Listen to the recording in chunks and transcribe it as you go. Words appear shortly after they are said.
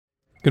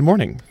Good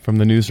morning. From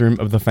the newsroom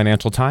of the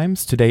Financial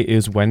Times, today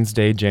is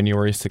Wednesday,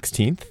 January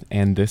 16th,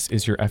 and this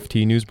is your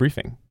FT News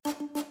Briefing.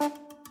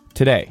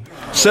 Today.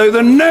 So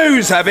the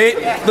noes have it,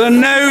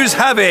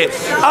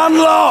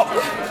 unlock!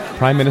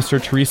 Prime Minister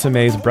Theresa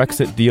May's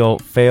Brexit deal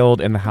failed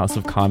in the House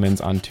of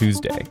Commons on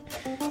Tuesday.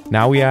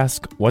 Now we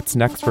ask, what's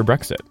next for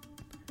Brexit?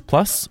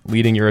 Plus,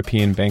 leading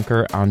European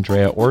banker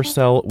Andrea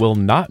Orcel will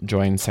not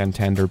join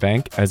Santander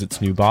Bank as its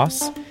new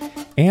boss,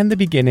 and the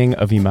beginning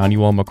of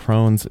Emmanuel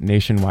Macron's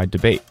nationwide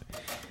debate.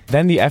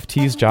 Then the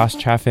FT's Josh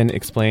Chaffin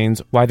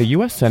explains why the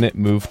U.S. Senate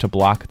moved to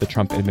block the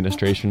Trump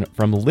administration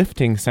from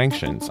lifting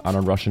sanctions on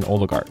a Russian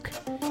oligarch.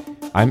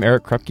 I'm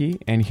Eric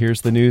Krupke, and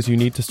here's the news you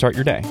need to start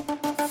your day.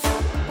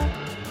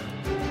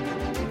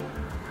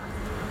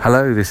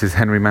 Hello, this is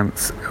Henry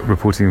Mance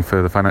reporting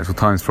for the Financial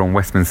Times from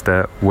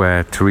Westminster,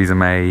 where Theresa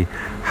May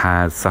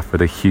has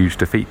suffered a huge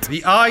defeat.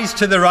 The ayes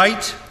to the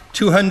right,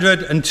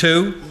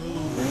 202.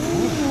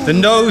 The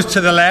noes to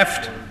the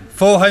left,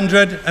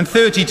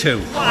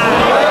 432.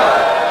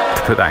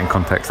 To put that in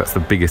context, that's the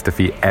biggest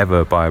defeat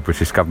ever by a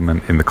British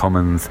government in the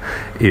Commons.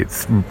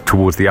 It's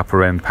towards the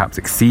upper end, perhaps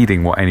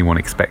exceeding what anyone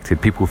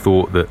expected. People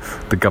thought that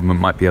the government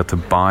might be able to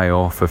buy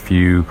off a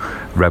few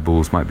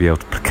rebels, might be able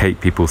to placate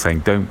people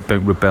saying, don't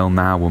rebel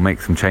now, we'll make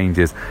some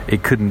changes.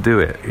 It couldn't do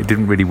it. It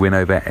didn't really win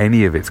over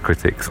any of its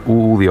critics.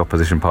 All the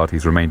opposition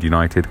parties remained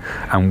united,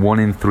 and 1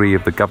 in 3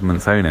 of the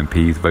government's own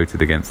MPs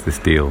voted against this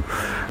deal.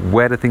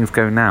 Where do things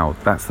go now?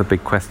 That's the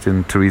big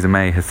question. Theresa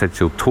May has said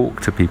she'll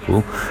talk to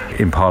people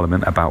in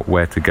Parliament about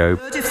where to go.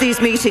 If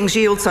these meetings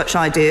yield such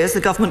ideas, the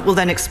government will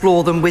then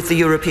explore them with the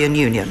European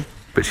Union.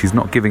 But she's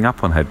not giving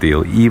up on her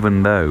deal,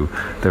 even though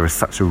there is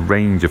such a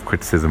range of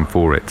criticism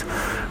for it.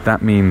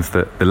 That means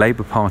that the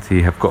Labour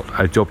Party have got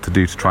a job to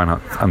do to try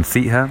and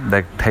unseat her.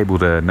 They've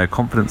tabled a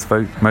no-confidence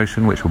vote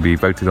motion, which will be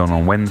voted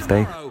on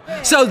Wednesday.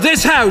 So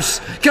this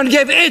House can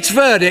give its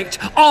verdict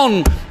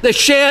on the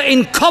sheer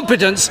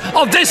incompetence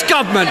of this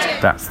government.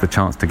 That's the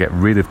chance to get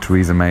rid of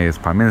Theresa May as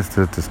Prime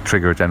Minister, to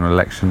trigger a general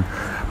election.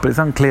 But it's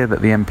unclear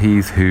that the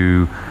MPs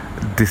who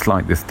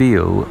dislike this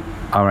deal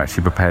are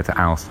actually prepared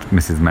to oust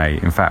Mrs May.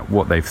 In fact,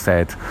 what they've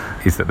said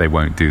is that they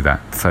won't do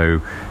that.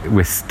 So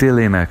we're still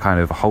in a kind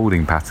of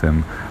holding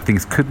pattern.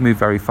 Things could move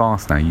very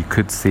fast now. You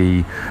could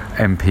see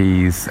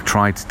MPs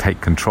try to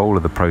take control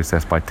of the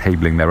process by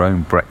tabling their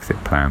own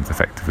Brexit plans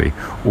effectively,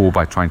 or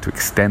by trying to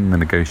extend the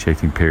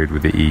negotiating period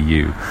with the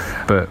EU.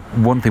 But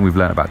one thing we've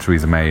learned about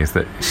Theresa May is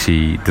that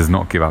she does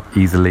not give up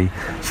easily.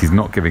 She's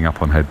not giving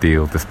up on her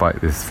deal despite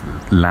this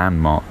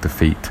landmark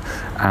defeat.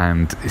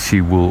 And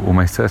she will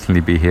almost certainly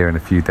be here in a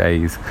few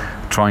days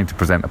trying to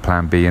present a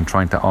plan B and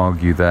trying to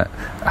argue that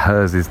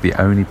hers is the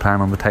only plan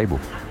on the table.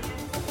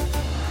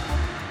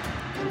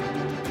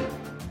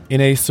 In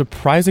a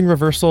surprising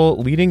reversal,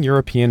 leading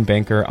European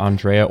banker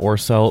Andrea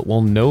Orcel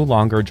will no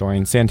longer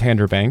join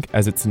Santander Bank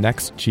as its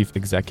next chief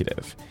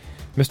executive.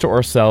 Mr.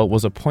 Orcel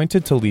was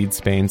appointed to lead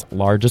Spain's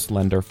largest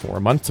lender 4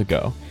 months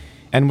ago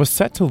and was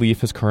set to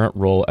leave his current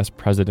role as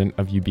president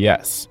of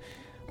UBS.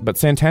 But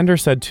Santander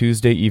said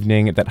Tuesday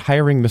evening that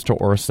hiring Mr.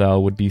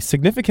 Orcel would be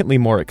significantly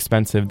more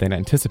expensive than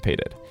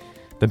anticipated.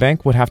 The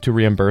bank would have to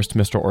reimburse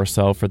Mr.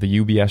 Orcel for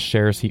the UBS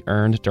shares he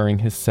earned during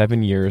his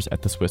 7 years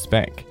at the Swiss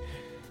bank.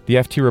 The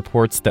FT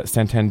reports that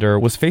Santander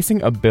was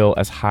facing a bill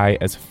as high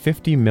as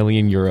 50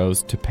 million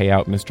euros to pay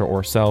out Mr.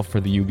 Orcel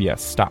for the UBS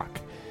stock.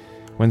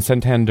 When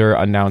Santander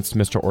announced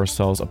Mr.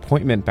 Orcel's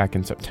appointment back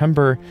in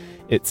September,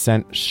 it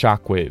sent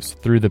shockwaves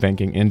through the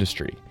banking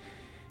industry.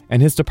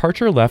 And his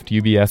departure left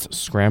UBS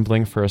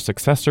scrambling for a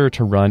successor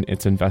to run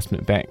its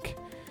investment bank.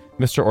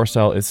 Mr.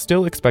 Orcel is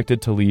still expected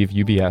to leave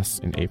UBS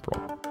in April.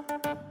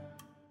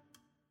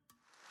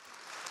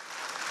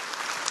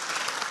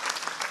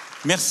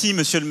 Merci,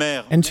 Monsieur le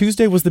Maire. And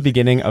Tuesday was the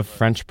beginning of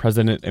French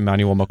President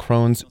Emmanuel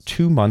Macron's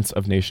 2 months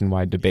of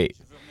nationwide debate.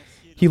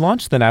 He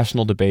launched the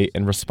national debate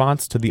in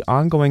response to the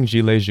ongoing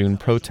Gilets jaunes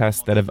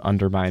protests that have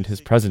undermined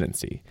his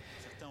presidency.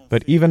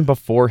 But even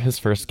before his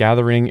first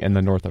gathering in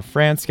the north of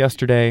France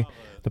yesterday,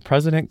 the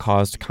president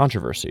caused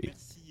controversy.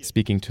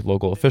 Speaking to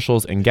local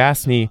officials in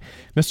Gascony,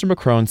 Mr.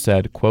 Macron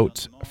said,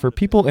 quote, "For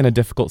people in a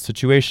difficult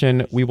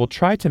situation, we will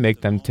try to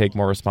make them take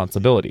more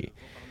responsibility,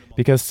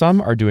 because some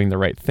are doing the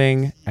right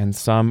thing and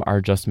some are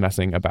just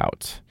messing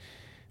about."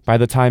 By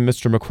the time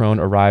Mr. Macron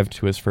arrived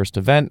to his first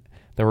event,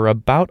 there were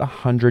about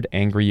 100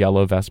 angry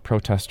Yellow Vest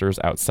protesters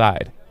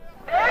outside.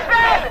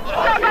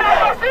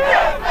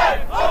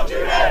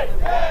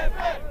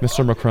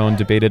 Mr. Macron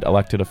debated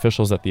elected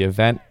officials at the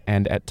event,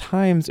 and at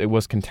times it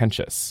was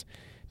contentious.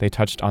 They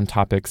touched on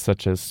topics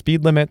such as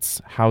speed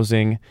limits,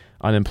 housing,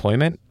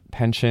 unemployment,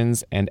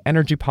 pensions, and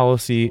energy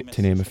policy,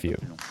 to name a few.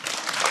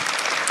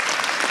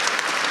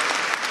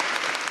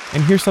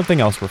 And here's something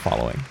else we're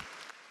following.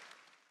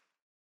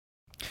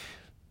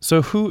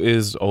 So who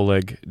is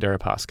Oleg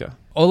Deripaska?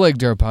 Oleg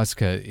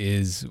Deripaska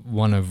is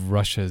one of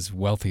Russia's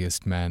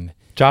wealthiest men.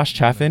 Josh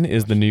Chaffin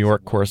is the New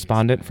York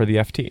correspondent for the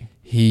FT.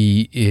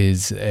 He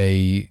is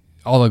a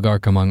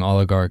oligarch among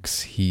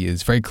oligarchs. He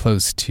is very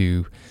close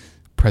to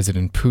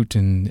President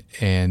Putin,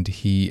 and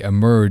he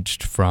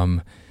emerged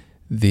from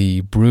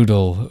the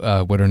brutal,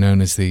 what are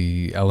known as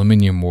the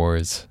Aluminium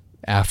Wars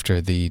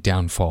after the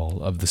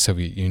downfall of the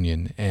Soviet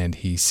Union. And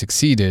he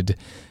succeeded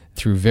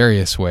through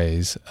various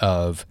ways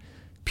of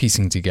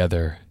piecing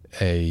together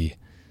a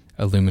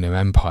aluminum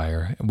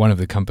empire. One of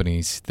the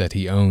companies that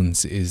he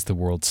owns is the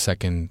world's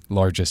second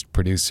largest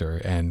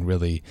producer and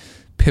really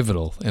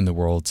pivotal in the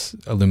world's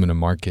aluminum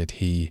market.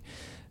 He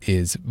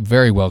is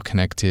very well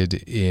connected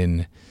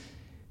in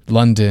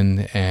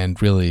London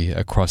and really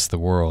across the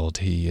world.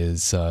 He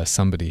is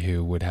somebody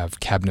who would have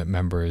cabinet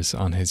members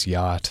on his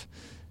yacht,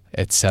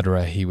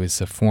 etc. He was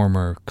a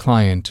former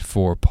client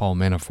for Paul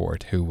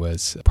Manafort, who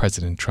was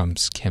President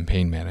Trump's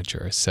campaign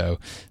manager. So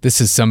this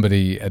is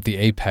somebody at the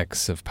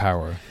apex of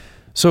power.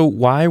 So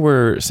why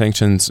were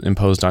sanctions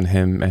imposed on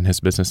him and his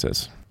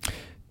businesses?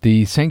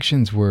 The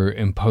sanctions were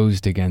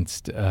imposed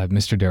against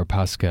Mr.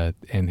 Deripaska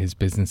and his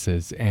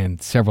businesses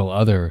and several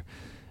other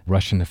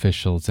Russian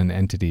officials and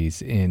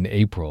entities in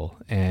April.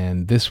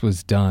 And this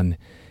was done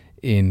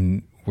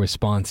in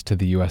response to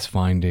the U.S.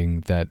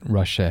 finding that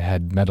Russia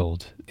had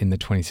meddled in the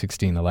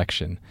 2016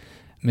 election.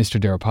 Mr.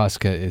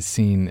 Deripaska is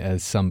seen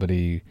as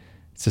somebody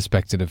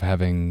suspected of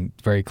having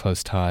very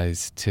close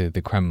ties to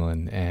the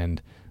Kremlin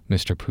and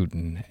Mr.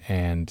 Putin.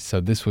 And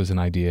so this was an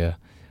idea,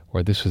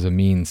 or this was a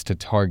means to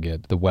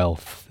target the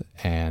wealth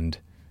and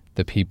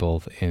the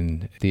people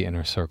in the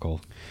inner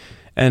circle.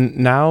 And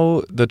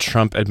now the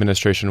Trump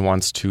administration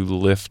wants to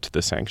lift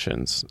the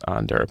sanctions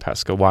on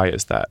Deripaska. Why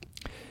is that?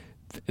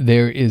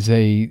 There is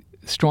a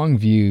strong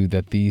view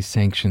that these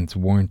sanctions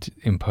weren't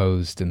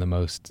imposed in the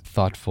most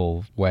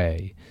thoughtful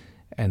way,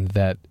 and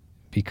that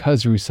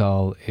because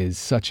Rusal is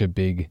such a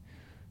big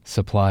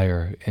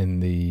supplier in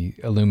the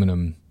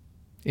aluminum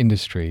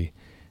industry,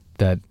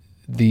 that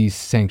these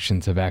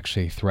sanctions have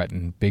actually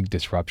threatened big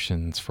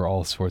disruptions for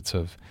all sorts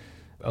of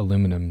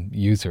aluminum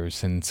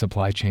users and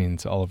supply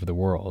chains all over the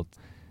world.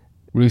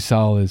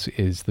 Rusal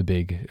is the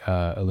big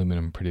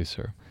aluminum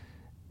producer.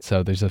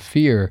 So there's a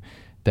fear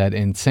that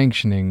in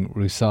sanctioning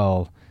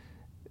Rusal,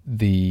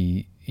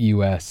 the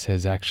U.S.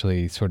 has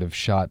actually sort of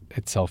shot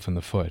itself in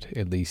the foot,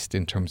 at least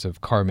in terms of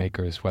car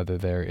makers, whether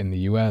they're in the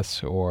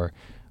U.S. or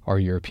our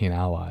European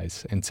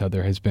allies. And so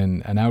there has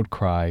been an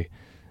outcry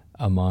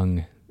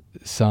among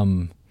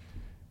some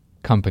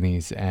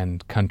companies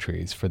and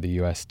countries for the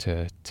U.S.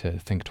 to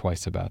think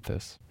twice about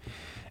this.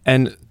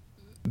 And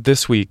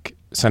this week,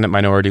 Senate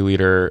Minority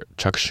Leader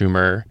Chuck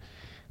Schumer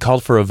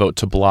called for a vote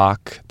to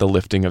block the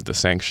lifting of the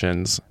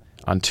sanctions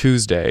on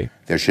Tuesday.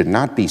 There should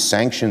not be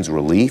sanctions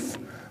relief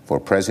for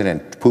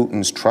President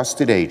Putin's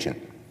trusted agent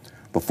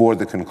before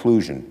the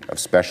conclusion of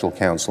Special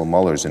Counsel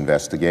Mueller's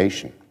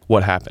investigation.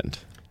 What happened?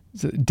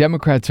 So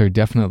Democrats are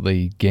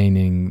definitely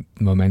gaining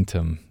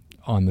momentum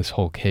on this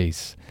whole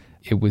case.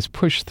 It was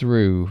pushed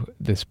through,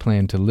 this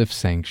plan to lift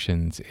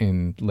sanctions,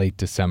 in late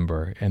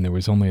December, and there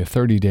was only a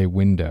 30-day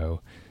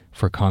window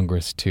for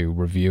Congress to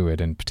review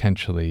it and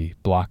potentially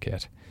block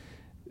it.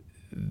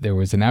 There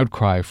was an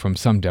outcry from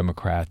some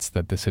Democrats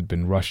that this had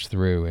been rushed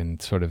through in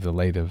sort of the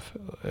late of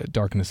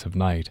darkness of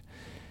night.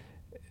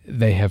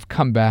 They have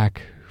come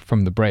back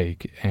from the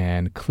break,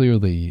 and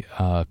clearly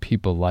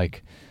people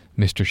like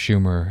Mr.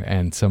 Schumer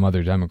and some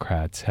other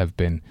Democrats have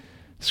been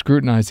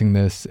scrutinizing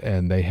this,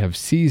 and they have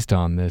seized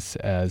on this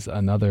as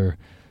another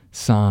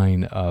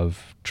sign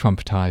of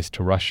Trump ties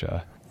to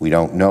Russia. We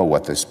don't know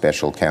what the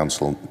Special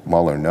Counsel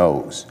Mueller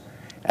knows.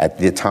 At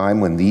the time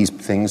when these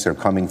things are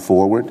coming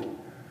forward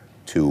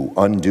to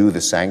undo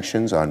the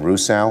sanctions on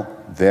Rusal,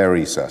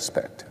 very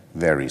suspect,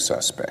 very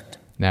suspect.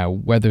 Now,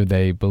 whether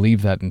they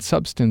believe that in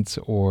substance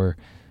or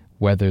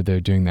whether they're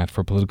doing that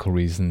for political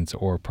reasons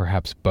or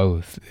perhaps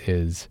both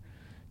is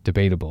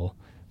debatable.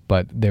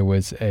 But there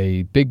was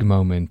a big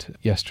moment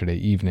yesterday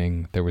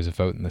evening. There was a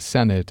vote in the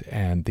Senate,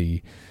 and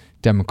the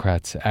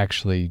Democrats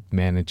actually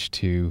managed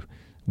to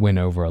win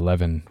over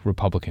 11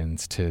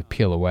 Republicans to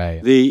peel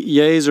away. The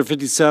yeas are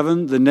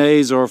 57, the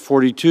nays are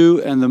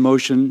 42, and the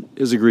motion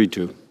is agreed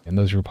to. And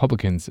those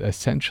Republicans,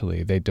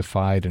 essentially, they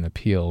defied an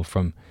appeal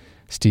from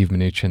Steve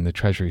Mnuchin, the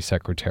Treasury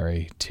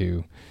Secretary,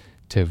 to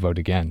vote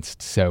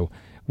against. So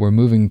we're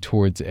moving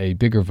towards a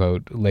bigger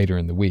vote later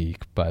in the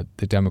week, but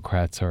the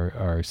Democrats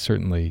are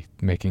certainly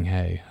making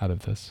hay out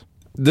of this.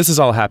 This is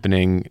all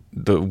happening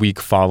the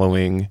week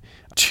following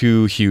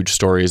two huge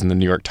stories in the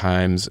New York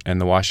Times and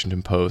the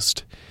Washington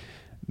Post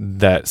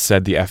that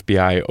said the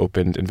FBI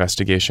opened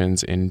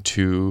investigations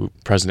into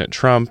President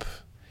Trump,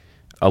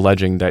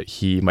 alleging that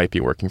he might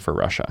be working for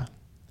Russia.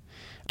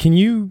 Can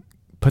you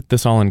put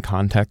this all in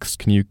context?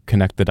 Can you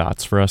connect the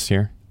dots for us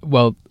here?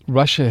 Well,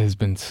 Russia has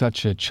been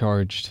such a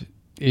charged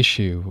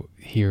issue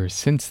here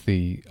since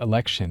the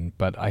election,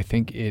 but I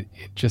think it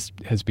just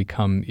has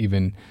become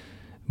even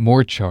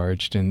more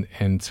charged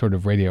and sort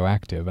of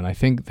radioactive. And I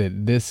think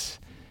that this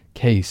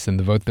case and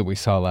the vote that we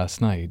saw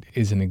last night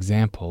is an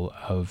example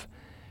of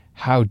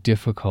how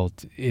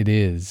difficult it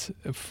is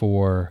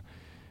for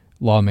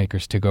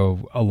lawmakers to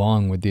go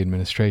along with the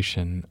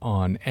administration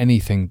on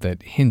anything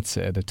that hints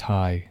at a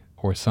tie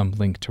or some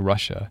link to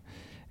Russia.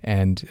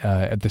 and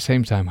at the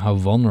same time how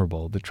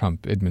vulnerable the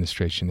Trump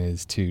administration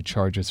is to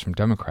charges from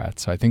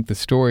Democrats. So I think the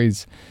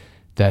stories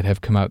that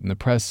have come out in the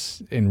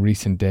press in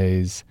recent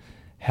days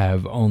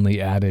have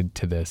only added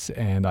to this,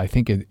 and I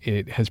think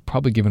it has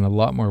probably given a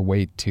lot more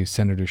weight to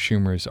Senator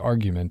Schumer's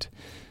argument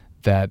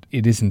that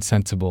it isn't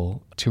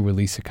sensible to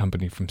release a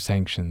company from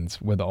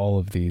sanctions with all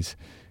of these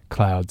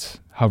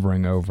clouds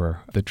hovering over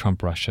the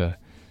Trump-Russia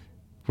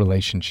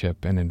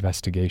relationship and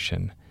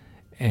investigation.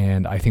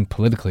 And I think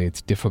politically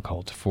it's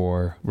difficult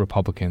for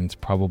Republicans,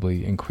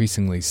 probably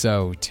increasingly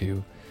so,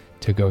 to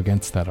go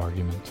against that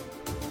argument.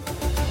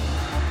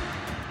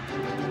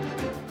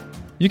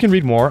 You can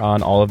read more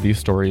on all of these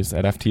stories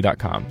at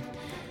FT.com.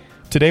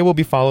 Today we'll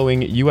be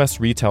following U.S.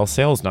 retail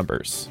sales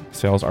numbers.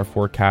 Sales are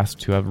forecast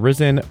to have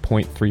risen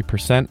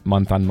 0.3%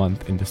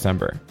 month-on-month in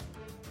December.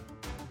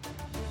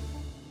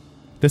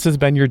 This has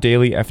been your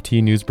daily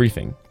FT News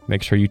Briefing.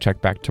 Make sure you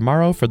check back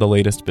tomorrow for the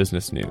latest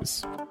business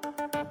news.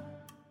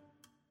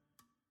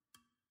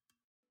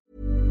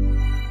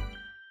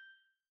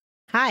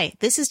 Hi,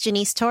 this is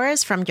Janice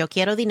Torres from Yo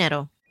Quiero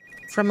Dinero.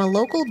 From a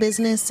local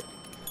business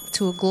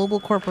to a global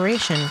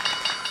corporation,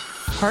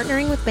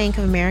 partnering with Bank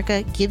of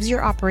America gives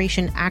your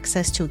operation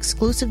access to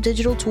exclusive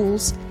digital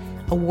tools,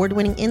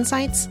 award-winning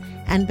insights,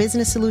 and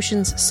business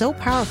solutions so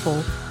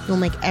powerful you'll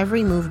make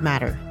every move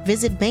matter.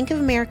 Visit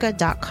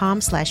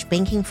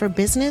bankofamerica.com/banking for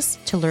business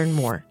to learn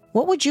more.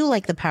 What would you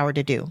like the power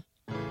to do?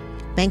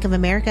 Bank of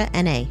America,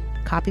 N.A.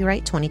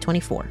 Copyright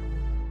 2024.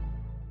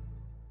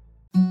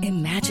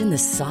 Imagine the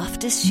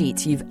softest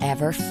sheets you've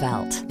ever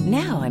felt.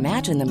 Now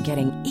imagine them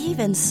getting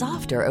even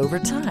softer over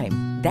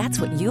time.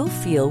 That's what you'll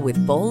feel with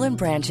Boll &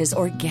 Branch's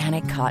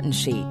organic cotton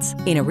sheets.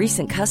 In a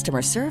recent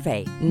customer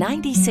survey,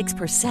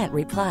 96%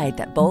 replied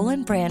that Boll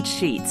 & Branch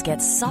sheets get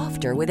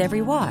softer with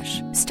every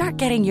wash. Start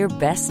getting your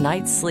best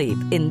night's sleep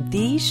in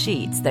these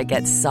sheets that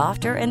get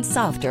softer and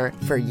softer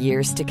for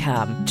years to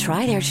come.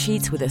 Try their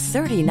sheets with a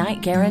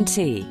 30-night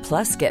guarantee.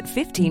 Plus, get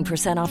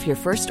 15% off your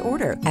first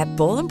order at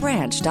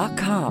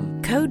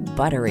bollandbranch.com. Code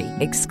BUTTERY.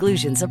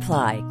 Exclusions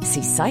apply.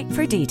 See site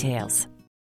for details.